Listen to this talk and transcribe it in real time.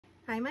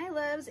Hi my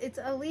loves, it's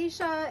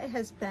Alicia. It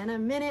has been a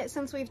minute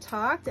since we've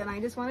talked and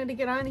I just wanted to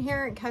get on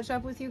here and catch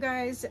up with you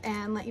guys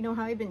and let you know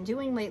how I've been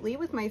doing lately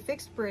with my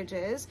fixed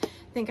bridges. I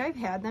think I've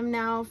had them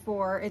now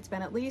for, it's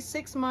been at least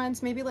 6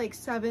 months, maybe like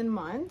 7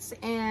 months,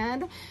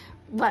 and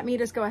let me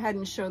just go ahead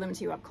and show them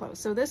to you up close.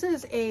 So this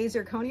is a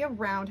zirconia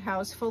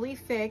roundhouse, fully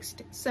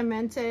fixed,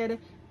 cemented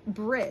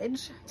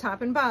bridge,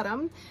 top and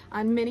bottom,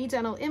 on mini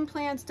dental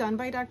implants done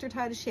by Dr.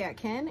 Todd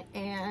Shatkin,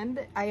 and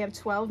I have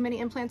 12 mini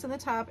implants on the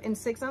top and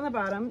 6 on the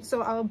bottom.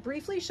 So I'll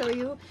briefly show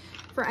you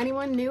for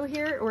anyone new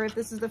here, or if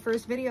this is the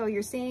first video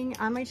you're seeing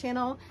on my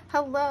channel.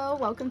 Hello,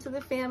 welcome to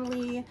the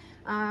family.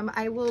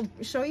 I will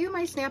show you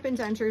my snap-in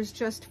dentures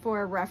just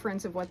for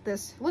reference of what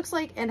this looks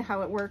like and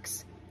how it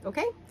works.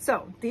 Okay,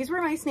 so these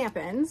were my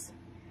snap-ins.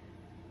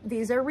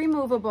 These are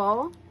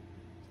removable.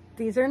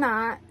 These are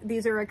not.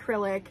 These are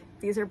acrylic.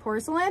 These are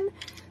porcelain.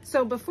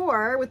 So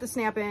before, with the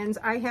snap-ins,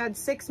 I had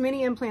 6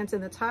 mini implants in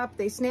the top.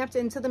 They snapped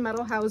into the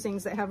metal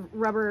housings that have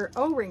rubber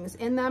O-rings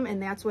in them,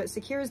 and that's what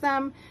secures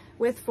them,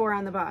 with 4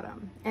 on the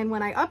bottom. And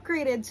when I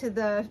upgraded to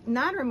the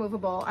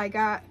non-removable, I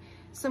got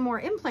some more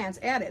implants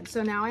added.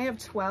 So now I have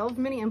 12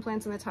 mini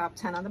implants in the top,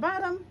 10 on the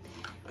bottom.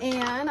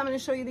 And I'm going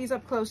to show you these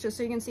up close just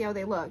so you can see how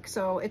they look.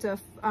 So it's a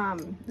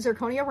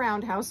zirconia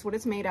roundhouse, what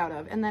it's made out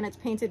of. And then it's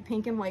painted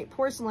pink and white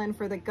porcelain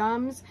for the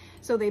gums.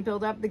 So they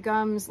build up the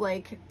gums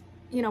like,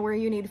 you know, where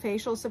you need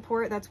facial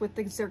support. That's with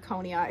the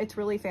zirconia. It's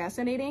really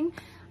fascinating.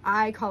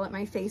 I call it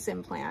my face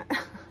implant.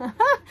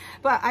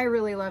 But I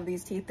really love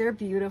these teeth. They're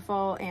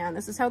beautiful. And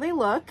this is how they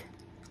look.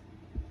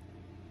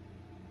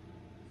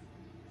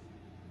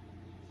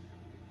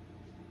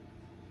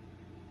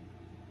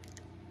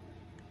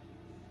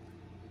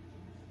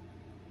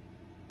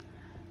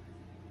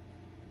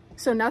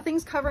 So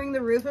nothing's covering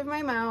the roof of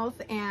my mouth,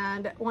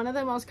 and one of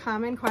the most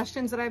common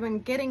questions that I've been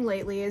getting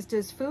lately is,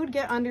 does food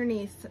get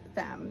underneath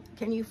them?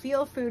 Can you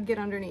feel food get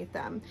underneath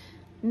them?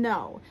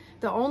 No.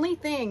 The only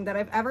thing that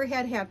I've ever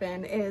had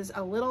happen is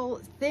a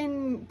little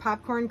thin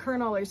popcorn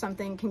kernel or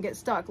something can get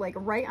stuck like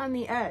right on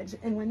the edge,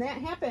 and when that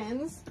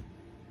happens,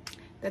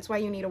 that's why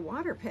you need a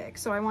water pick.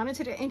 So I wanted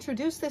to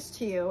introduce this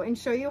to you and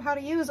show you how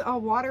to use a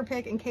water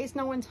pick in case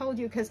no one told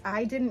you, because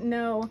I didn't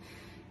know.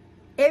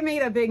 It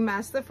made a big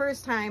mess the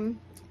first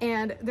time.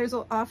 And there's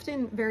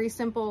often very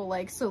simple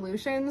like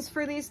solutions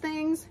for these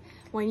things.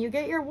 When you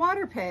get your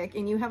water pick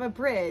and you have a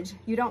bridge,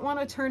 you don't want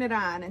to turn it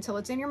on until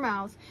it's in your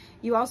mouth.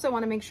 You also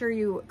want to make sure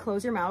you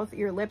close your mouth,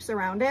 your lips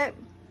around it.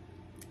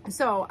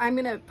 So I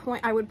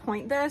would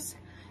point this.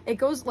 It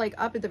goes like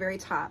up at the very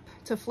top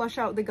to flush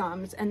out the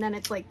gums, and then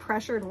it's like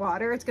pressured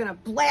water. It's gonna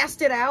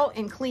blast it out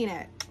and clean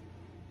it.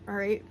 All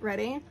right,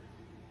 ready?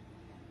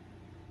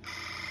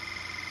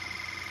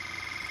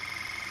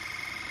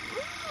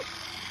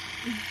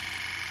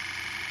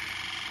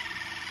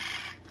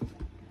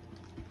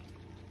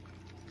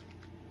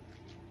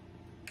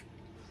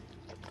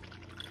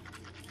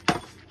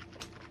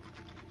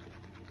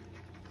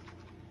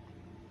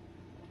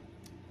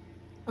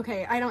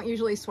 Okay, I don't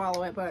usually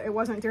swallow it, but it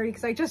wasn't dirty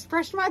because I just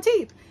brushed my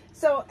teeth.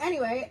 So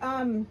anyway,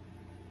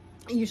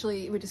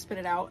 usually we just spit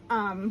it out.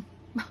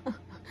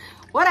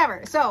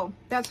 Whatever. So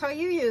that's how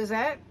you use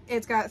it.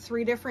 It's got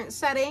 3 different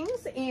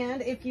settings,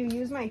 and if you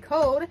use my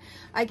code,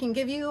 I'll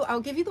give you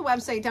the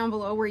website down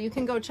below where you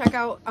can go check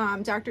out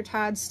Dr.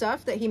 Todd's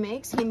stuff that he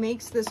makes. He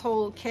makes this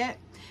whole kit,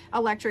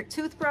 electric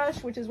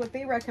toothbrush, which is what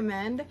they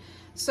recommend.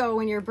 So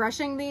when you're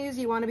brushing these,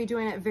 you want to be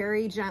doing it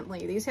very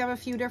gently. These have a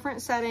few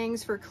different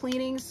settings for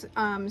cleaning,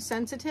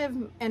 sensitive,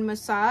 and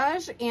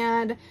massage.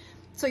 And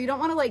so you don't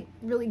want to like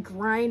really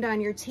grind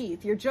on your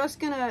teeth. You're just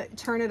going to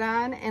turn it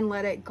on and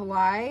let it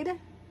glide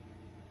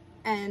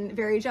and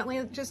very gently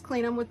just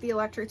clean them with the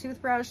electric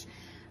toothbrush.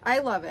 I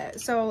love it.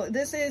 So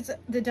this is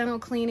the dental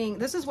cleaning.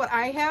 This is what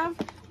I have.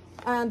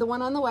 The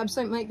one on the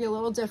website might be a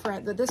little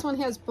different, but this one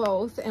has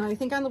both. And I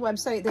think on the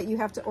website that you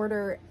have to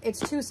order,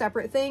 it's 2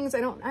 separate things. I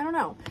don't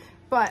know.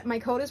 But my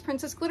code is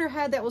Princess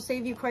Glitterhead. That will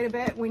save you quite a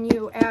bit when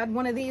you add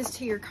one of these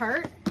to your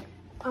cart.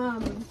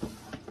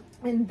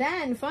 And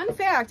then, fun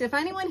fact, if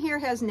anyone here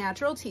has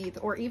natural teeth,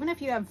 or even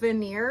if you have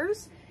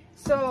veneers,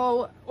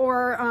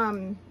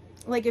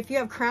 like if you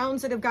have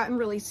crowns that have gotten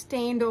really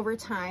stained over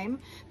time,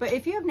 but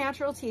if you have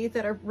natural teeth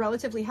that are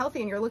relatively healthy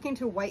and you're looking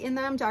to whiten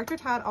them, Dr.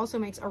 Todd also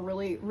makes a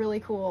really,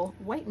 really cool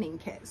whitening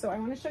kit. So I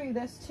want to show you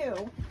this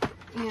too.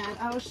 And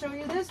I'll show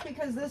you this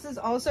because this is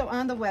also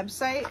on the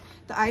website,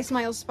 the I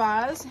Smile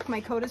Spas. My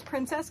code is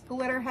Princess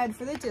Glitterhead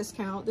for the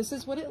discount. This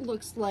is what it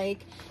looks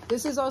like.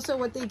 This is also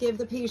what they give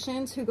the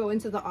patients who go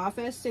into the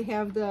office to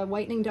have the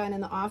whitening done in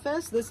the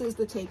office. This is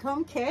the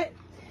take-home kit,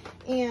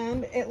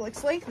 and it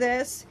looks like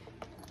this.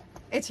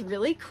 It's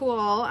really cool.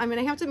 I'm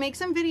gonna have to make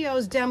some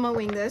videos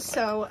demoing this,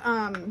 so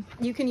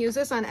you can use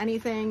this on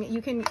anything.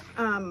 You can,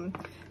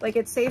 like,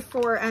 it's safe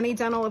for any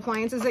dental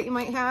appliances that you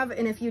might have,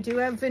 and if you do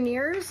have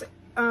veneers,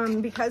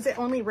 because it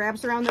only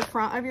wraps around the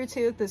front of your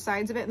tooth, the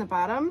sides of it and the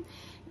bottom,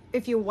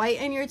 if you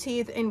whiten your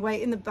teeth and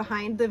whiten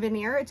behind the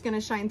veneer, it's gonna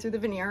shine through the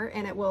veneer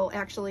and it will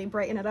actually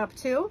brighten it up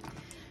too.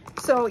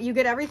 So you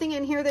get everything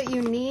in here that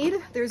you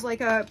need. There's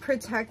like a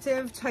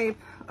protective type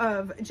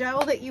of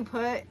gel that you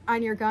put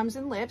on your gums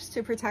and lips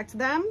to protect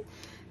them.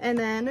 And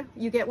then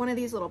you get one of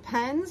these little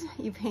pens,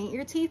 you paint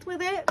your teeth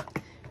with it.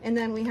 And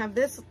then we have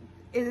this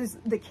is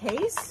the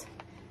case.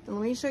 And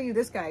let me show you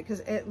this guy, because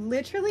it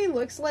literally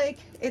looks like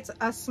it's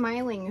a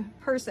smiling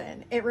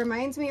person. It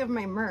reminds me of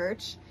my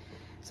merch.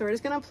 So we're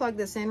just gonna plug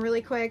this in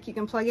really quick. You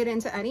can plug it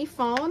into any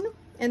phone.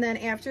 And then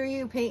after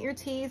you paint your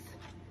teeth,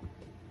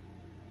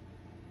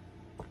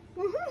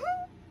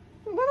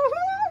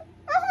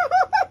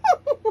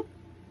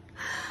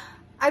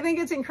 I think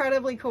it's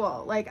incredibly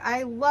cool. Like,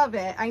 I love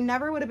it. I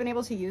never would have been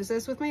able to use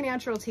this with my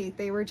natural teeth.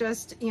 They were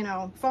just, you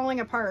know,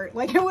 falling apart.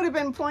 Like, it would have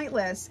been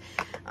pointless.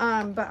 But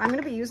I'm going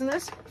to be using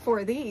this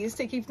for these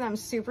to keep them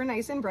super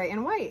nice and bright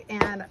and white.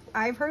 And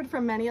I've heard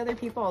from many other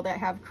people that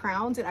have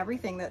crowns and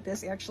everything that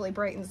this actually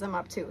brightens them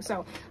up too.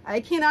 So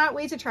I cannot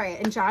wait to try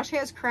it. And Josh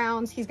has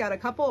crowns. He's got a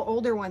couple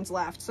older ones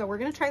left. So we're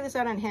going to try this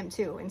out on him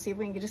too and see if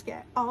we can just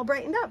get all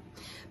brightened up.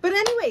 But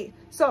anyway,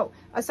 so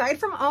aside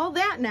from all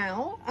that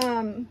now,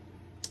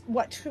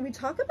 what should we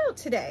talk about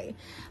today?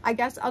 I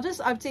guess I'll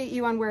just update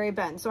you on where I've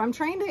been. So I'm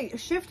trying to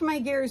shift my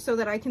gears so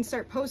that I can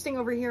start posting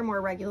over here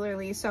more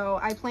regularly. So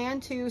I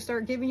plan to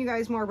start giving you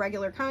guys more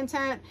regular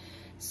content.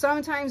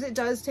 Sometimes it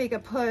does take a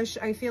push.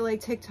 I feel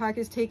like TikTok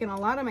has taken a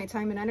lot of my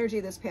time and energy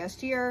this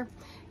past year.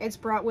 It's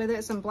brought with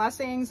it some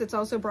blessings. It's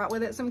also brought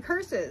with it some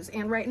curses.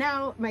 And right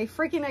now my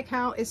freaking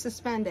account is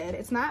suspended.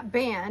 It's not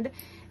banned.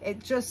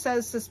 It just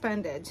says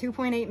suspended.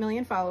 2.8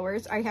 million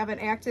followers. I have an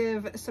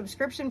active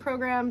subscription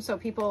program, so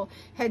people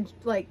had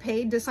like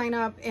paid to sign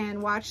up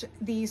and watch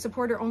the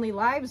supporter only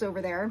lives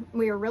over there.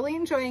 We are really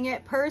enjoying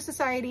it per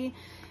society.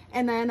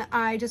 And then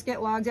I just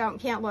get logged out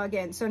and can't log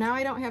in. So now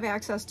I don't have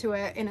access to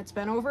it, and it's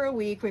been over a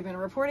week. We've been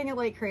reporting it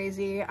like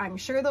crazy. I'm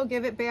sure they'll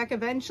give it back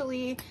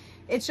eventually.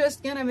 It's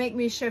just gonna make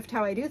me shift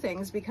how I do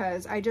things,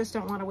 because I just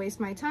don't want to waste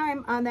my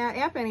time on that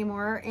app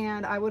anymore.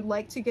 And I would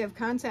like to give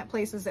content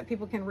places that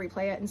people can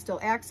replay it and still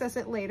access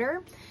it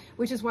later,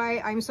 which is why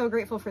I'm so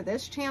grateful for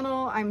this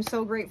channel. I'm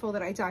so grateful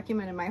that I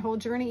documented my whole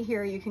journey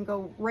here. You can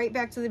go right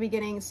back to the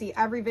beginning, see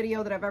every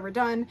video that I've ever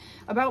done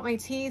about my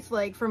teeth,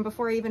 like from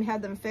before I even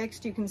had them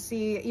fixed. You can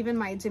see even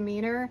my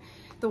demeanor,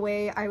 the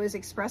way I was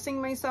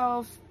expressing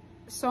myself.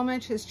 So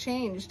much has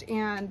changed,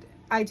 and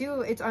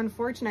it's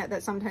unfortunate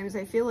that sometimes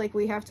I feel like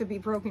we have to be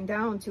broken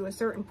down to a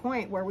certain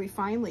point where we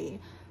finally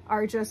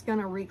are just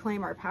gonna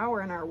reclaim our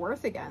power and our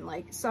worth again.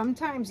 Like,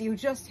 sometimes you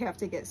just have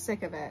to get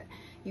sick of it.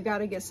 You got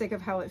to get sick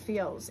of how it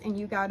feels, and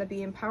you got to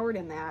be empowered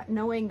in that,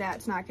 knowing that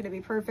it's not going to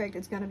be perfect.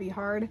 It's going to be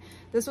hard.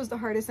 This was the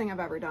hardest thing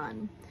I've ever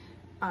done.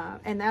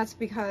 And that's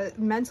because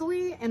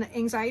mentally and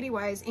anxiety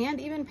wise, and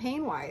even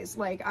pain wise,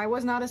 like, I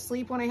was not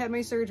asleep when I had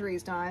my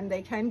surgeries done.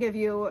 They can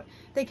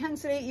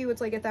sedate you.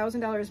 It's like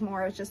 $1,000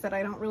 more. It's just that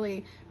I don't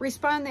really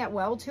respond that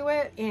well to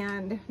it.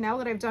 And now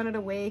that I've done it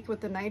awake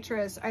with the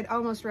nitrous, I'd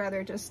almost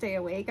rather just stay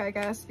awake, I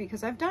guess,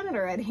 because I've done it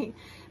already.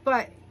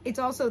 But it's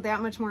also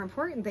that much more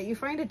important that you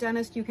find a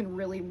dentist you can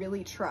really,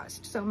 really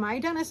trust. So my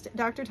dentist,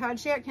 Dr. Todd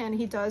Shatkin,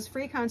 he does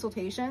free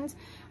consultations.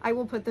 I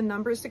will put the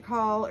numbers to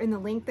call in the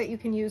link that you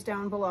can use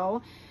down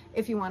below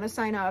if you want to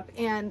sign up.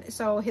 And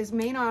so his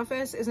main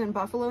office is in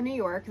Buffalo, New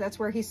York. That's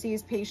where he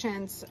sees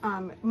patients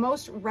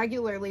most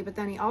regularly, but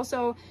then he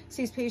also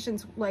sees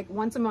patients like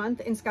once a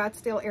month in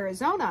Scottsdale,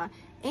 Arizona.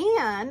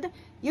 And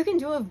you can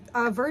do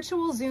a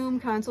virtual Zoom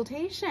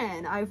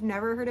consultation. I've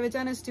never heard of a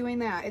dentist doing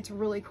that. It's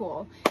really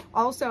cool.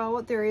 Also,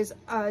 there is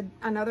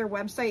another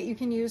website you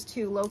can use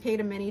to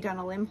locate a mini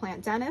dental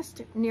implant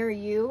dentist near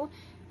you.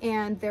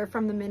 And they're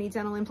from the Mini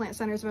Dental Implant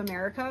Centers of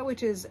America,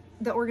 which is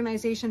the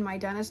organization my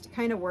dentist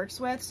kind of works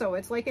with. So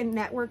it's like a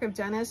network of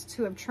dentists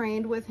who have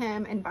trained with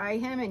him and by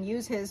him and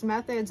use his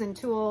methods and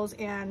tools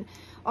and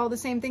all the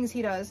same things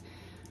he does.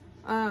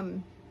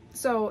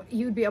 So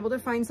you'd be able to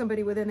find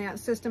somebody within that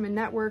system and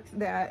network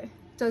that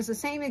does the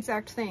same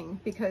exact thing,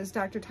 because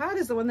Dr. Todd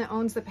is the one that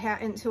owns the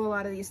patent to a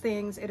lot of these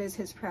things. It is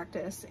his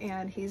practice,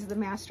 and he's the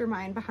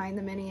mastermind behind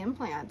the mini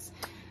implants.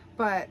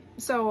 But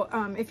so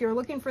if you're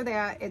looking for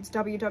that, it's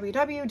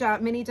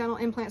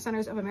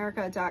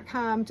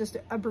www.minidentalimplantscentersofamerica.com, just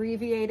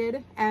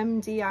abbreviated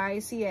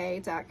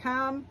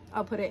MDICA.com.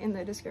 I'll put it in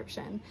the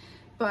description.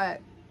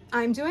 But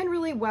I'm doing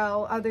really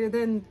well, other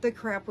than the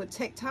crap with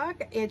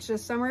TikTok. It's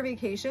just summer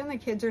vacation. The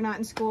kids are not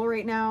in school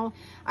right now.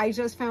 I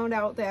just found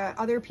out that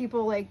other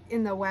people, like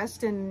in the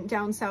West and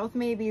down South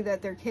maybe,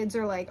 that their kids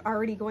are like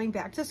already going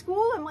back to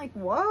school. I'm like,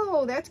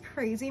 whoa, that's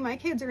crazy. My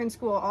kids are in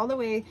school all the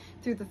way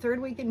through the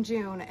 3rd week in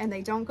June, and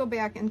they don't go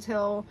back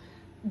until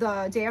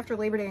the day after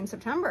Labor Day in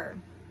September,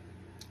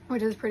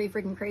 which is pretty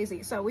freaking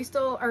crazy. So we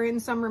still are in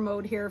summer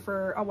mode here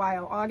for a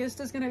while. August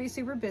is going to be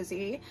super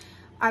busy.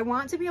 I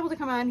want to be able to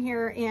come on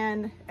here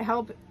and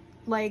help,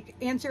 like,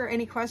 answer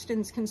any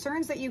questions,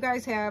 concerns that you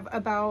guys have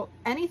about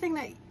anything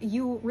that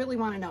you really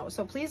want to know.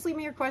 So please leave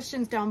me your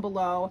questions down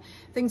below,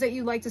 things that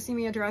you'd like to see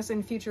me address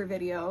in future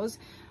videos.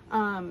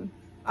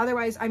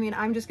 Otherwise, I mean,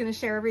 I'm just going to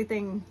share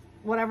everything,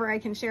 whatever I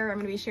can share, I'm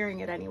going to be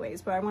sharing it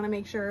anyways. But I want to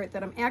make sure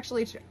that I'm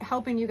actually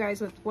helping you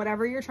guys with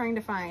whatever you're trying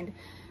to find.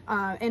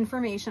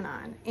 information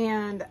on.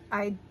 And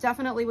I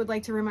definitely would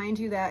like to remind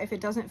you that if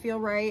it doesn't feel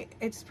right,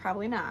 it's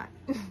probably not.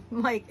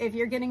 Like, if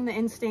you're getting the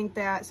instinct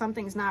that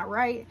something's not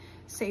right,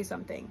 say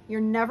something. You're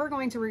never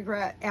going to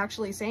regret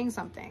actually saying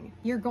something.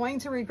 You're going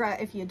to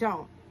regret if you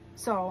don't.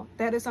 So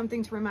that is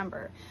something to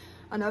remember.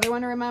 Another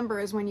one to remember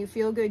is when you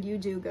feel good, you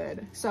do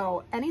good.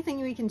 So anything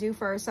we can do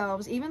for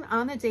ourselves, even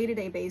on a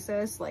day-to-day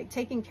basis, like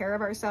taking care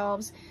of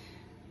ourselves,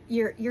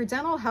 your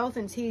dental health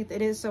and teeth,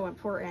 it is so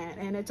important.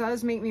 And it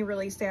does make me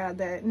really sad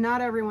that not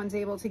everyone's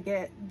able to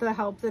get the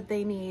help that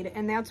they need.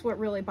 And that's what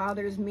really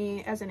bothers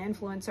me as an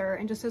influencer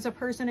and just as a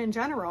person in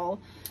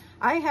general.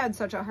 I had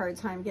such a hard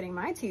time getting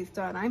my teeth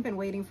done. I've been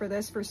waiting for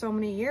this for so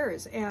many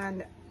years,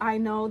 and I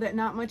know that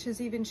not much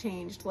has even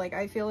changed. Like,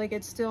 I feel like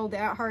it's still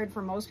that hard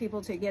for most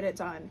people to get it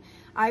done.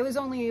 I was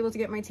only able to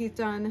get my teeth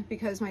done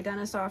because my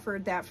dentist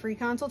offered that free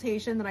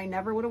consultation that I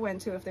never would have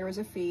went to if there was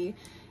a fee.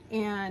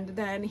 And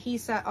then he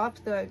set up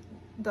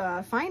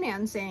the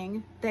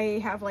financing. They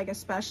have like a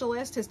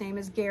specialist. His name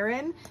is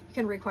Garen. You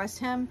can request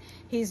him.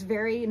 He's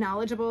very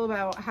knowledgeable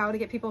about how to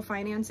get people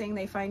financing.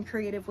 They find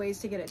creative ways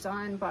to get it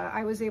done. But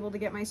I was able to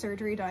get my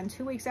surgery done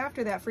 2 weeks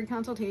after that free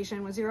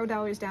consultation with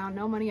 $0 down,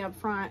 no money up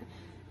front.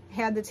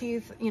 Had the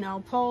teeth, you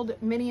know,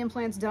 pulled, mini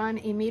implants done,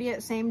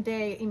 immediate, same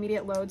day,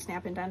 immediate load,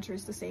 snap-in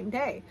dentures the same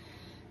day.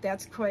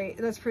 That's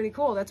pretty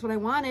cool. That's what I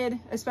wanted,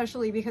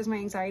 especially because my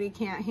anxiety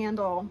can't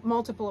handle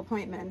multiple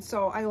appointments.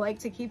 So I like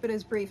to keep it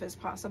as brief as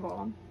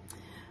possible.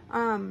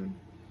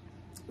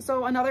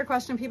 So another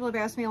question people have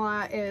asked me a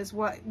lot is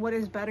what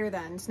is better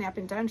than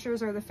snap-in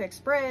dentures or the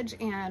fixed bridge?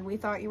 And we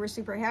thought you were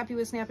super happy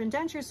with snap-in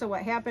dentures, so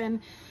what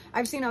happened?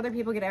 I've seen other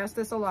people get asked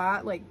this a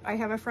lot. Like, I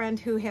have a friend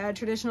who had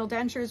traditional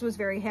dentures, was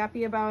very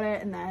happy about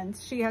it, and then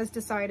she has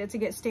decided to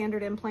get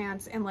standard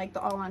implants and like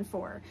the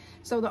all-on-4.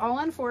 So the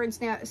all-on-4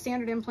 and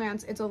standard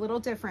implants, it's a little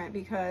different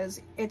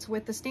because it's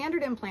with the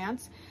standard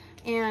implants.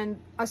 And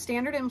a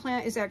standard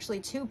implant is actually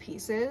 2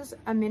 pieces.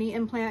 A mini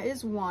implant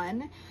is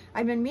 1.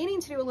 I've been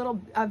meaning to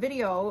do a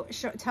video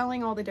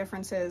telling all the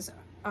differences,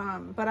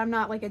 but I'm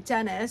not like a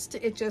dentist.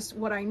 It's just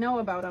what I know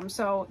about them.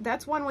 So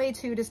that's one way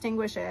to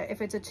distinguish it.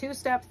 If it's a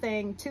 2-step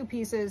thing, 2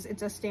 pieces,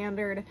 it's a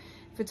standard.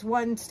 If it's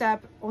 1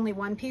 step, only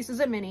 1 piece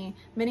is a mini.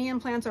 Mini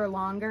implants are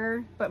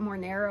longer, but more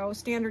narrow.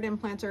 Standard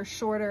implants are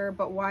shorter,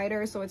 but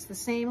wider. So it's the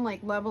same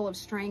like level of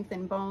strength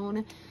and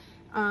bone.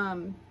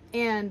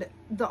 And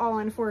the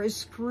all-on-4 is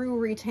screw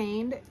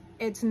retained.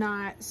 It's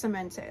not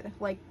cemented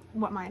like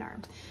what mine are.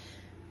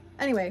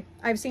 Anyway,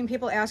 I've seen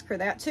people ask for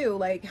that too,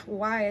 like,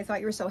 why? I thought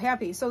you were so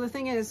happy. So the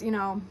thing is, you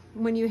know,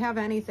 when you have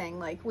anything,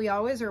 like, we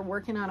always are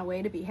working on a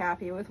way to be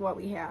happy with what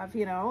we have,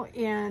 you know,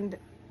 and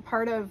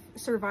part of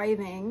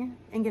surviving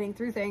and getting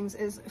through things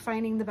is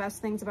finding the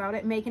best things about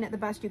it, making it the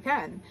best you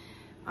can.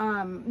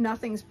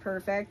 Nothing's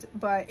perfect,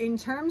 but in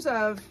terms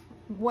of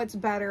what's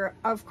better,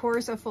 of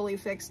course a fully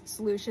fixed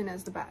solution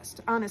is the best.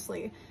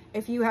 Honestly,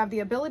 if you have the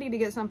ability to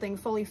get something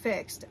fully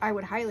fixed, I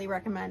would highly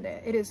recommend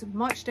it. It is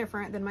much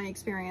different than my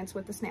experience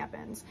with the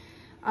snap-ins.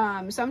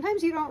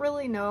 Sometimes you don't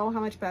really know how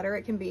much better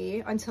it can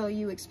be until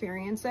you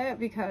experience it,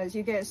 because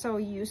you get so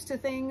used to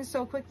things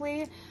so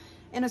quickly.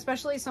 And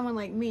especially someone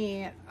like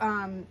me,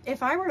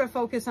 if I were to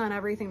focus on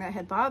everything that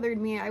had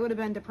bothered me, I would have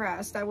been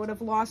depressed. I would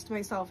have lost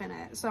myself in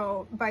it.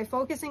 So by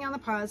focusing on the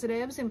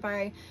positives and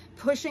by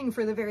pushing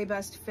for the very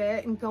best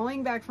fit and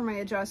going back for my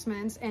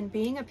adjustments and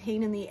being a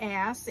pain in the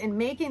ass and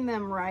making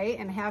them right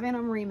and having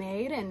them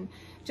remade and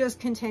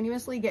just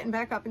continuously getting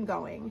back up and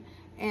going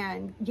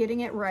and getting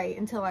it right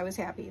until I was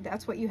happy.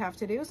 That's what you have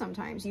to do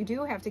sometimes. You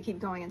do have to keep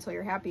going until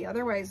you're happy.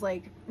 Otherwise,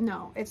 like,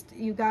 no,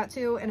 you got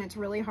to, and it's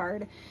really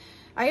hard.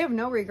 I have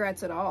no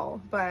regrets at all,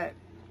 but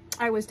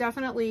I was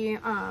definitely,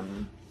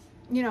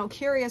 you know,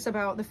 curious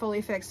about the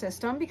fully fixed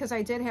system because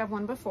I did have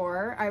one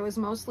before. I was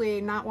mostly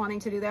not wanting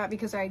to do that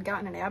because I had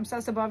gotten an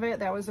abscess above it.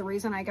 That was the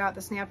reason I got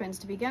the snap-ins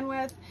to begin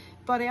with.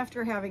 But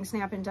after having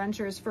snap-in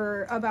dentures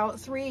for about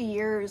 3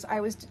 years,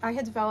 I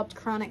had developed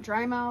chronic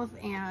dry mouth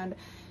and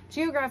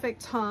geographic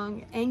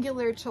tongue,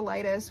 angular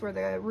cheilitis, where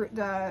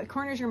the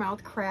corners of your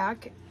mouth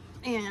crack.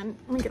 And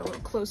let me get a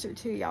little closer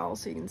to y'all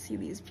so you can see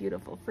these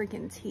beautiful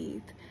freaking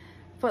teeth.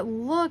 But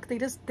look,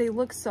 they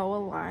look so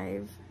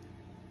alive.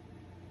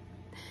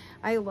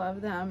 I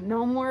love them.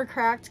 No more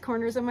cracked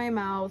corners of my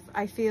mouth.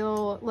 I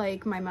feel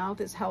like my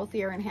mouth is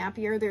healthier and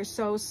happier. They're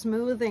so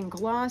smooth and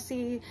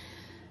glossy.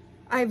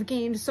 I've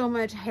gained so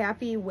much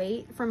happy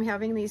weight from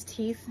having these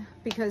teeth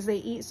because they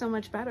eat so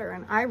much better.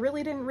 And I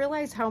really didn't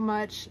realize how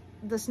much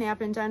the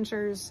snap-in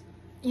dentures,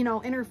 you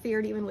know,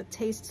 interfered even with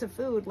tastes of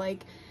food.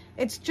 Like,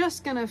 it's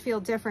just gonna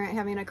feel different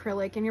having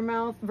acrylic in your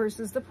mouth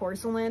versus the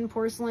porcelain.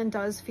 Porcelain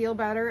does feel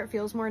better. It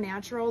feels more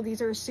natural. These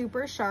are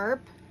super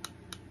sharp.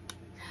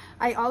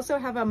 I also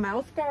have a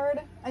mouth guard.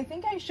 I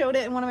think I showed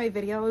it in one of my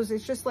videos.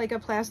 It's just like a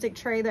plastic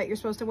tray that you're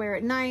supposed to wear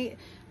at night.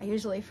 I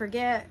usually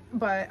forget,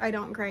 but I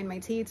don't grind my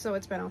teeth, so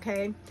it's been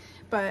okay.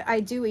 But I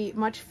do eat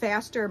much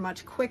faster,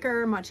 much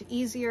quicker, much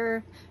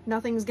easier.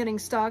 Nothing's getting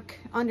stuck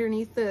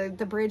underneath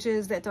the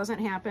bridges. That doesn't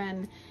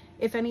happen.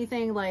 If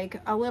anything, like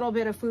a little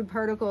bit of food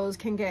particles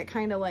can get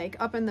kind of like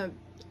up in the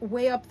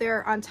way up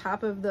there on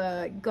top of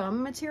the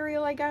gum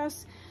material, I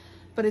guess,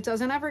 but it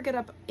doesn't ever get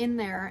up in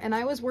there. And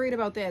I was worried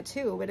about that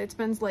too, but it's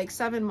been like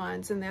 7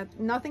 months and that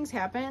nothing's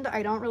happened.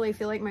 I don't really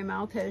feel like my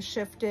mouth has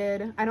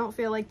shifted. I don't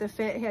feel like the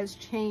fit has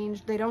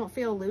changed. They don't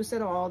feel loose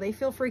at all. They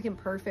feel freaking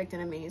perfect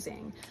and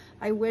amazing.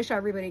 I wish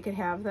everybody could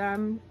have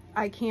them.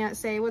 I can't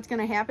say what's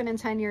going to happen in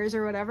 10 years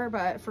or whatever,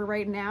 but for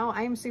right now,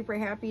 I am super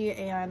happy,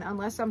 and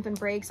unless something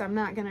breaks, I'm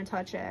not going to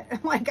touch it.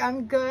 Like,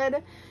 I'm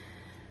good.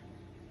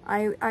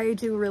 I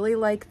do really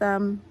like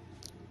them.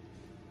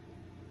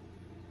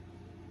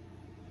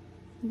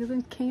 Look at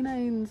those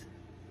canines.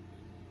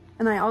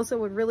 And I also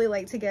would really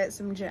like to get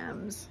some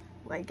gems,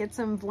 like get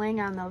some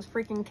bling on those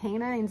freaking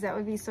canines. That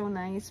would be so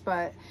nice.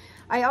 But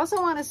I also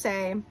want to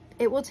say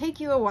it will take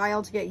you a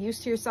while to get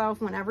used to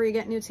yourself whenever you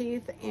get new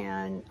teeth.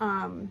 And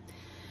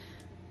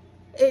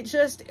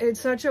it's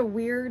such a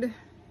weird,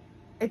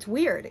 it's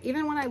weird.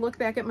 Even when I look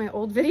back at my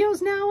old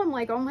videos now, I'm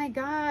like, oh my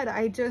God,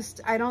 I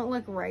don't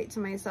look right to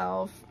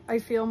myself. I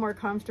feel more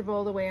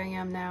comfortable the way I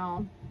am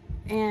now.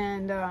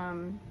 And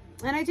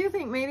I do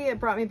think maybe it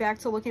brought me back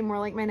to looking more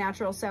like my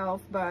natural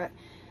self, but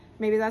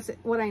maybe that's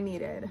what I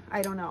needed.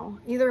 I don't know.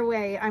 Either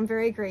way, I'm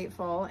very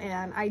grateful.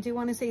 And I do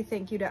want to say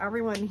thank you to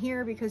everyone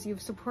here because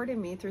you've supported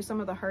me through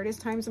some of the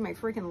hardest times in my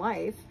freaking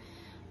life.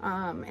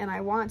 And I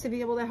want to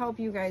be able to help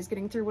you guys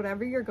getting through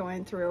whatever you're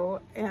going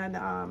through. And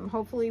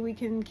hopefully we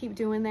can keep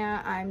doing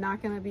that. I'm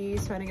not going to be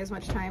spending as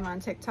much time on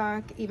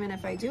TikTok, even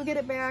if I do get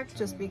it back,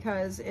 just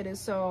because it is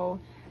so,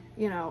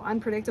 you know,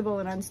 unpredictable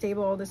and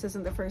unstable. This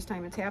isn't the first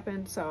time it's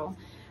happened. So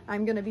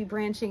I'm going to be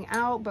branching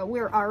out, but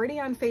we're already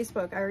on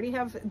Facebook. I already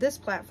have this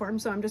platform,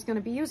 so I'm just going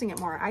to be using it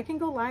more. I can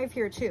go live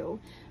here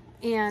too.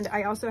 And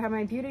I also have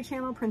my beauty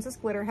channel, Princess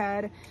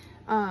Glitterhead.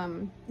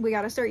 We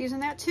got to start using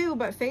that too,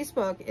 but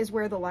Facebook is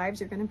where the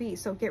lives are going to be.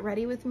 So get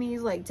ready with me,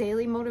 like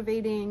daily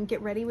motivating,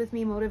 get ready with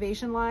me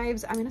motivation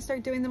lives. I'm going to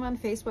start doing them on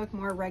Facebook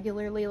more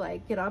regularly,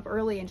 like get up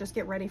early and just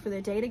get ready for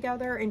the day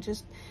together and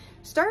just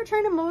start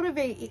trying to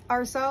motivate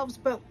ourselves,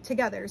 but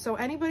together. So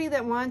anybody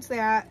that wants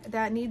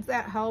that needs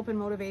that help and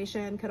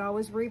motivation could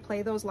always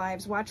replay those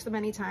lives, watch them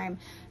anytime.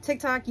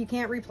 TikTok, you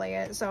can't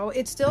replay it. So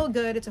it's still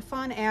good. It's a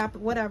fun app,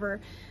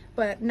 whatever,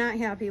 but not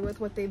happy with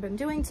what they've been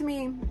doing to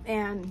me.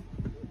 And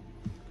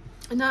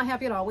not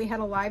happy at all. We had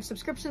a live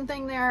subscription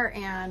thing there,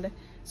 and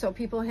so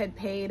people had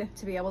paid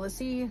to be able to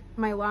see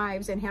my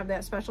lives and have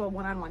that special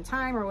one-on-one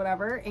time or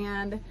whatever.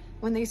 And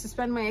when they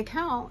suspend my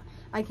account,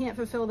 I can't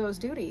fulfill those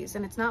duties.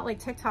 And it's not like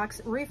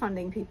TikTok's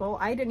refunding people.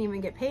 I didn't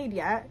even get paid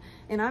yet.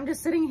 And I'm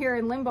just sitting here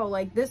in limbo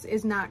like, this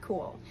is not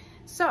cool.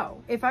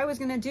 So if I was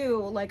going to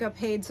do like a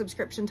paid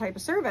subscription type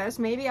of service,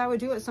 maybe I would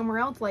do it somewhere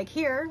else like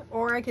here,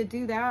 or I could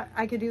do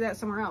that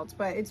somewhere else.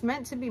 But it's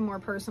meant to be more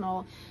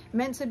personal,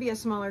 meant to be a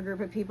smaller group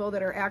of people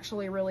that are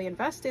actually really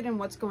invested in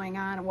what's going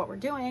on and what we're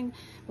doing.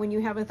 When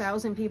you have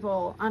 1,000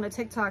 people on a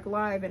TikTok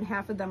live and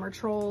half of them are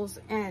trolls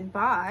and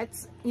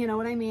bots, you know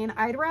what I mean?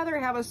 I'd rather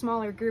have a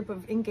smaller group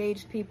of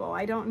engaged people.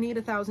 I don't need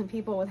 1,000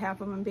 people with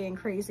half of them being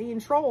crazy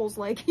and trolls,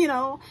 like, you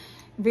know.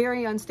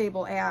 Very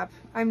unstable app.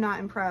 I'm not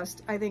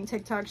impressed. I think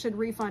TikTok should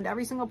refund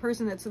every single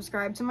person that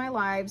subscribed to my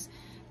lives.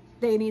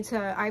 They need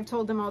to, I've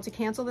told them all to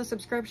cancel the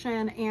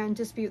subscription and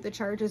dispute the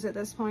charges at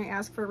this point,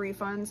 ask for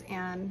refunds,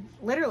 and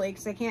literally,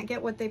 because they can't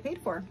get what they paid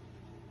for,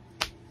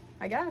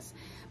 I guess.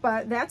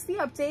 But that's the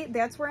update.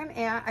 That's where I'm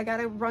at. I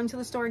gotta run to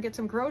the store and get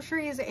some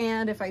groceries,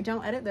 and if I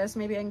don't edit this,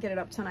 maybe I can get it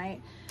up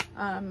tonight.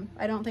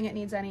 I don't think it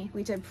needs any.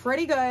 We did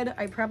pretty good.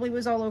 I probably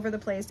was all over the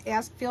place.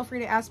 Feel free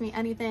to ask me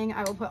anything.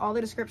 I will put all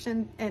the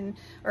description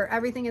or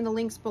everything in the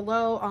links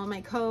below. All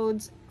my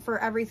codes for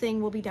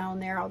everything will be down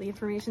there. All the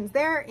information's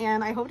there,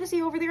 and I hope to see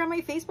you over there on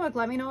my Facebook.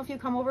 Let me know if you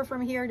come over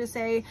from here to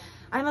say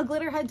I'm a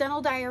Glitterhead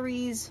Dental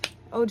Diaries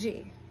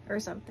OG or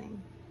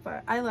something.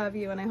 But I love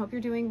you, and I hope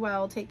you're doing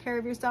well. Take care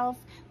of yourself.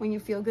 When you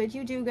feel good,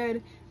 you do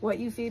good. What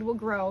you feed will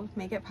grow.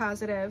 Make it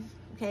positive,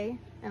 okay?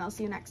 And I'll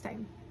see you next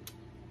time.